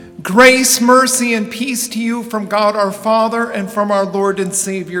Grace, mercy, and peace to you from God our Father and from our Lord and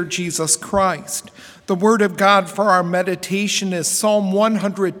Savior Jesus Christ. The word of God for our meditation is Psalm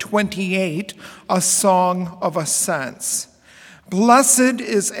 128, a song of ascents. Blessed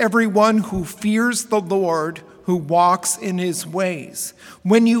is everyone who fears the Lord, who walks in his ways.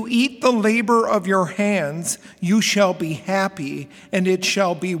 When you eat the labor of your hands, you shall be happy, and it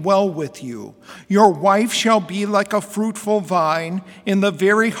shall be well with you. Your wife shall be like a fruitful vine in the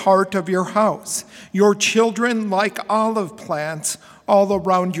very heart of your house, your children like olive plants all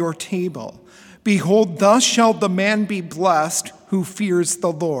around your table. Behold, thus shall the man be blessed who fears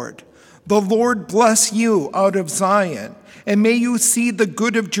the Lord. The Lord bless you out of Zion, and may you see the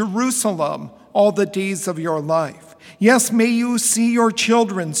good of Jerusalem all the days of your life. Yes, may you see your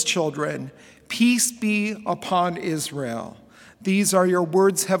children's children. Peace be upon Israel. These are your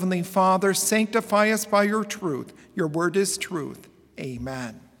words, Heavenly Father. Sanctify us by your truth. Your word is truth.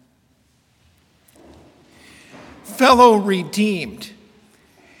 Amen. Fellow redeemed,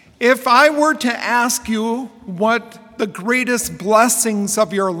 if I were to ask you what the greatest blessings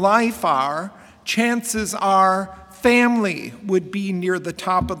of your life are, chances are family would be near the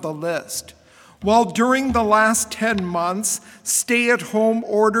top of the list. Well, during the last 10 months, stay-at-home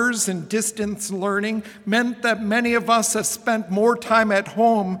orders and distance learning meant that many of us have spent more time at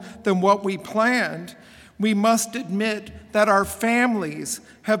home than what we planned. We must admit that our families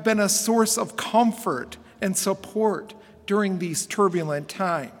have been a source of comfort and support during these turbulent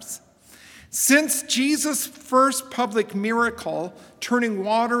times. Since Jesus' first public miracle, turning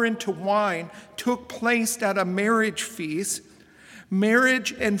water into wine, took place at a marriage feast,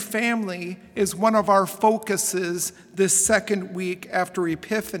 marriage and family is one of our focuses this second week after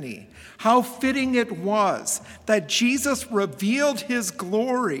Epiphany. How fitting it was that Jesus revealed his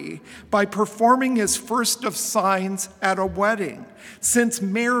glory by performing his first of signs at a wedding, since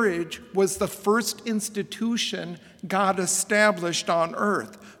marriage was the first institution God established on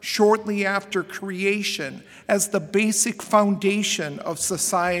earth shortly after creation as the basic foundation of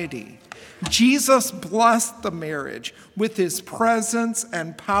society. Jesus blessed the marriage with his presence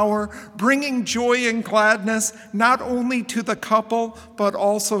and power, bringing joy and gladness not only to the couple, but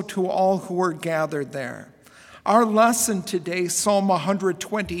also to all who were gathered there. Our lesson today, Psalm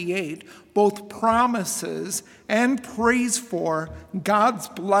 128, both promises and prays for God's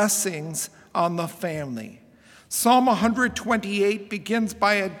blessings on the family. Psalm 128 begins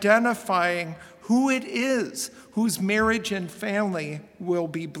by identifying who it is whose marriage and family will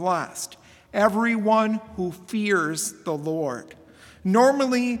be blessed. Everyone who fears the Lord.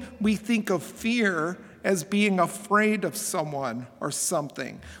 Normally, we think of fear as being afraid of someone or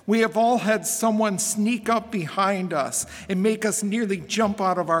something. We have all had someone sneak up behind us and make us nearly jump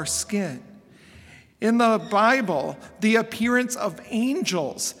out of our skin. In the Bible, the appearance of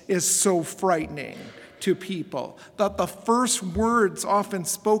angels is so frightening to people that the first words often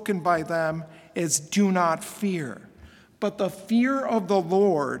spoken by them is, "Do not fear." But the fear of the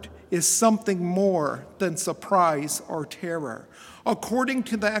Lord is something more than surprise or terror. According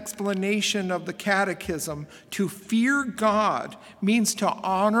to the explanation of the Catechism, to fear God means to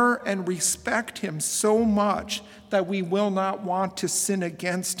honor and respect him so much that we will not want to sin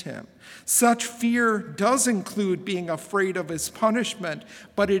against him. Such fear does include being afraid of his punishment,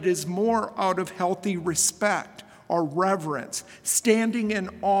 but it is more out of healthy respect or reverence, standing in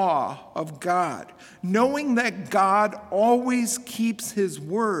awe of God. Knowing that God always keeps his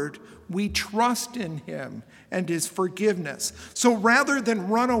word, we trust in him and his forgiveness. So rather than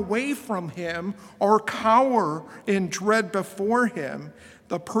run away from him or cower in dread before him,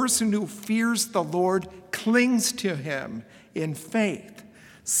 the person who fears the Lord clings to him in faith.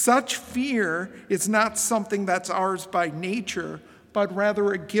 Such fear is not something that's ours by nature, but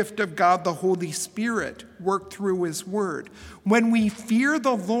rather a gift of God the Holy Spirit worked through his word. When we fear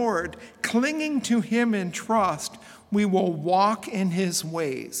the Lord, clinging to him in trust, we will walk in his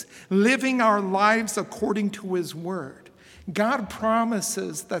ways, living our lives according to his word. God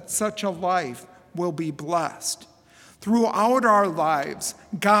promises that such a life will be blessed. Throughout our lives,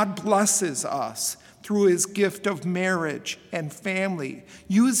 God blesses us through his gift of marriage and family,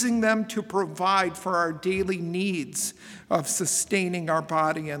 using them to provide for our daily needs of sustaining our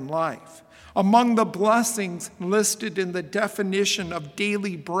body and life. Among the blessings listed in the definition of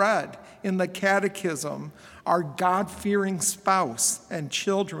daily bread in the Catechism are God-fearing spouse and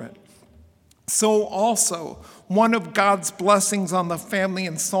children. So also, one of God's blessings on the family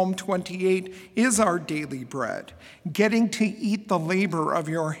in Psalm 28 is our daily bread, getting to eat the labor of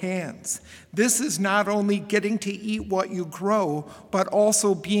your hands. This is not only getting to eat what you grow, but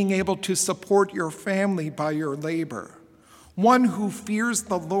also being able to support your family by your labor. One who fears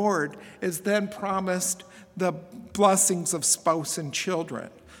the Lord is then promised the blessings of spouse and children.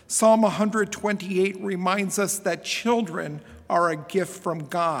 Psalm 128 reminds us that children are a gift from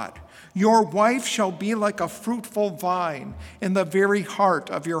God. Your wife shall be like a fruitful vine in the very heart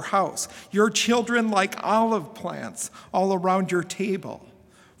of your house, your children like olive plants all around your table.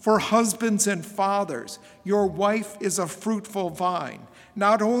 For husbands and fathers, your wife is a fruitful vine,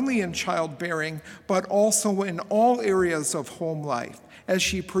 not only in childbearing, but also in all areas of home life, as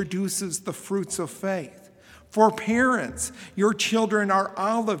she produces the fruits of faith. For parents, your children are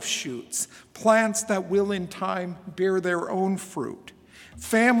olive shoots, plants that will in time bear their own fruit.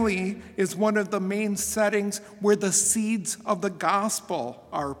 Family is one of the main settings where the seeds of the gospel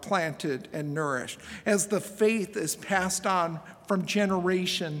are planted and nourished, as the faith is passed on from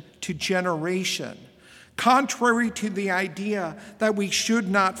generation to generation. Contrary to the idea that we should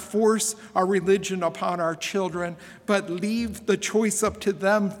not force our religion upon our children, but leave the choice up to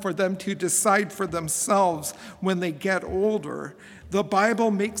them for them to decide for themselves when they get older, the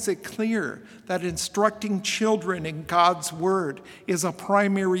Bible makes it clear that instructing children in God's word is a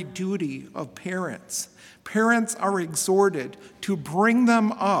primary duty of parents. Parents are exhorted to bring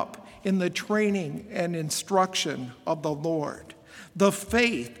them up in the training and instruction of the Lord. The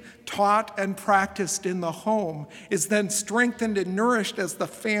faith taught and practiced in the home is then strengthened and nourished as the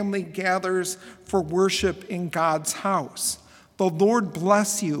family gathers for worship in God's house. The Lord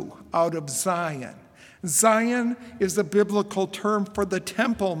bless you out of Zion. Zion is a biblical term for the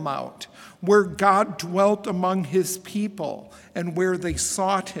Temple Mount, where God dwelt among his people and where they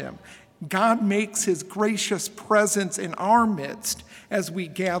sought him. God makes his gracious presence in our midst as we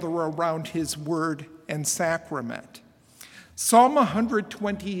gather around his word and sacrament. Psalm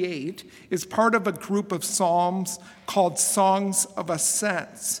 128 is part of a group of psalms called Songs of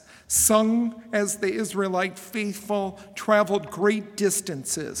Ascents, sung as the Israelite faithful traveled great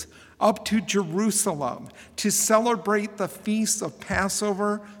distances up to Jerusalem to celebrate the feasts of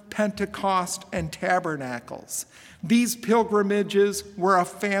Passover, Pentecost, and Tabernacles. These pilgrimages were a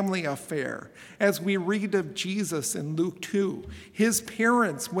family affair. As we read of Jesus in Luke 2, his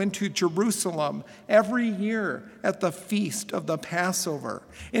parents went to Jerusalem every year at the feast of the Passover.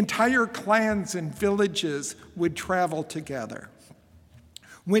 Entire clans and villages would travel together.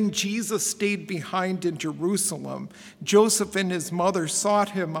 When Jesus stayed behind in Jerusalem, Joseph and his mother sought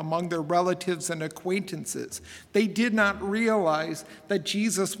him among their relatives and acquaintances. They did not realize that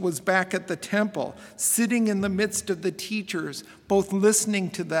Jesus was back at the temple, sitting in the midst of the teachers, both listening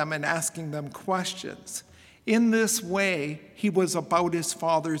to them and asking them questions. In this way, he was about his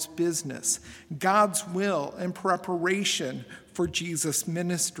Father's business, God's will and preparation for Jesus'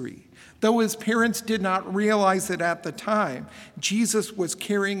 ministry. Though his parents did not realize it at the time, Jesus was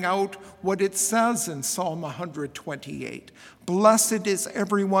carrying out what it says in Psalm 128. Blessed is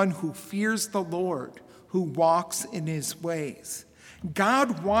everyone who fears the Lord, who walks in his ways.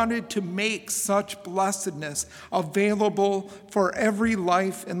 God wanted to make such blessedness available for every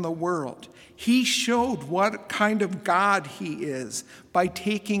life in the world. He showed what kind of God he is by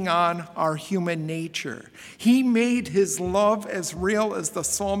taking on our human nature. He made his love as real as the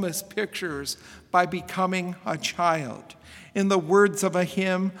psalmist pictures by becoming a child. In the words of a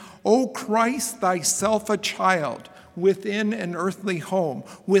hymn, O Christ, thyself a child, within an earthly home,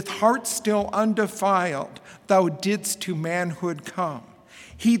 with heart still undefiled, thou didst to manhood come.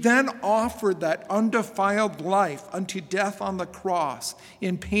 He then offered that undefiled life unto death on the cross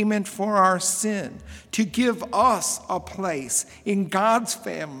in payment for our sin, to give us a place in God's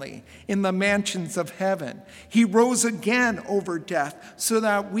family in the mansions of heaven. He rose again over death so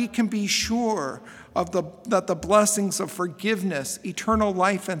that we can be sure that the blessings of forgiveness, eternal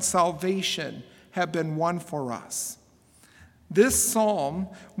life, and salvation have been won for us. This psalm,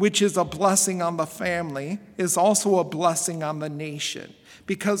 which is a blessing on the family, is also a blessing on the nation,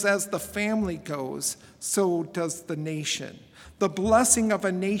 because as the family goes, so does the nation. The blessing of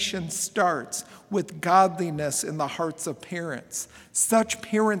a nation starts with godliness in the hearts of parents. Such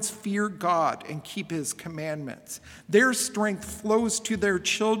parents fear God and keep his commandments. Their strength flows to their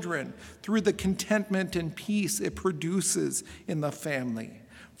children through the contentment and peace it produces in the family.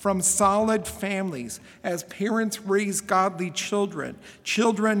 From solid families, as parents raise godly children,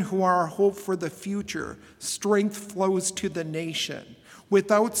 children who are our hope for the future, strength flows to the nation.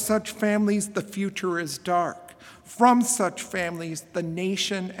 Without such families, the future is dark. From such families, the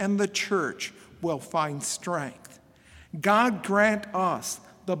nation and the church will find strength. God grant us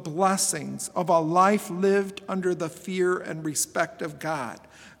the blessings of a life lived under the fear and respect of God.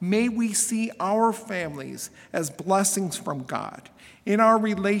 May we see our families as blessings from God. In our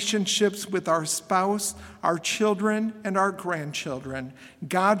relationships with our spouse, our children, and our grandchildren,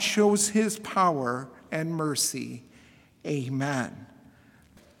 God shows his power and mercy. Amen.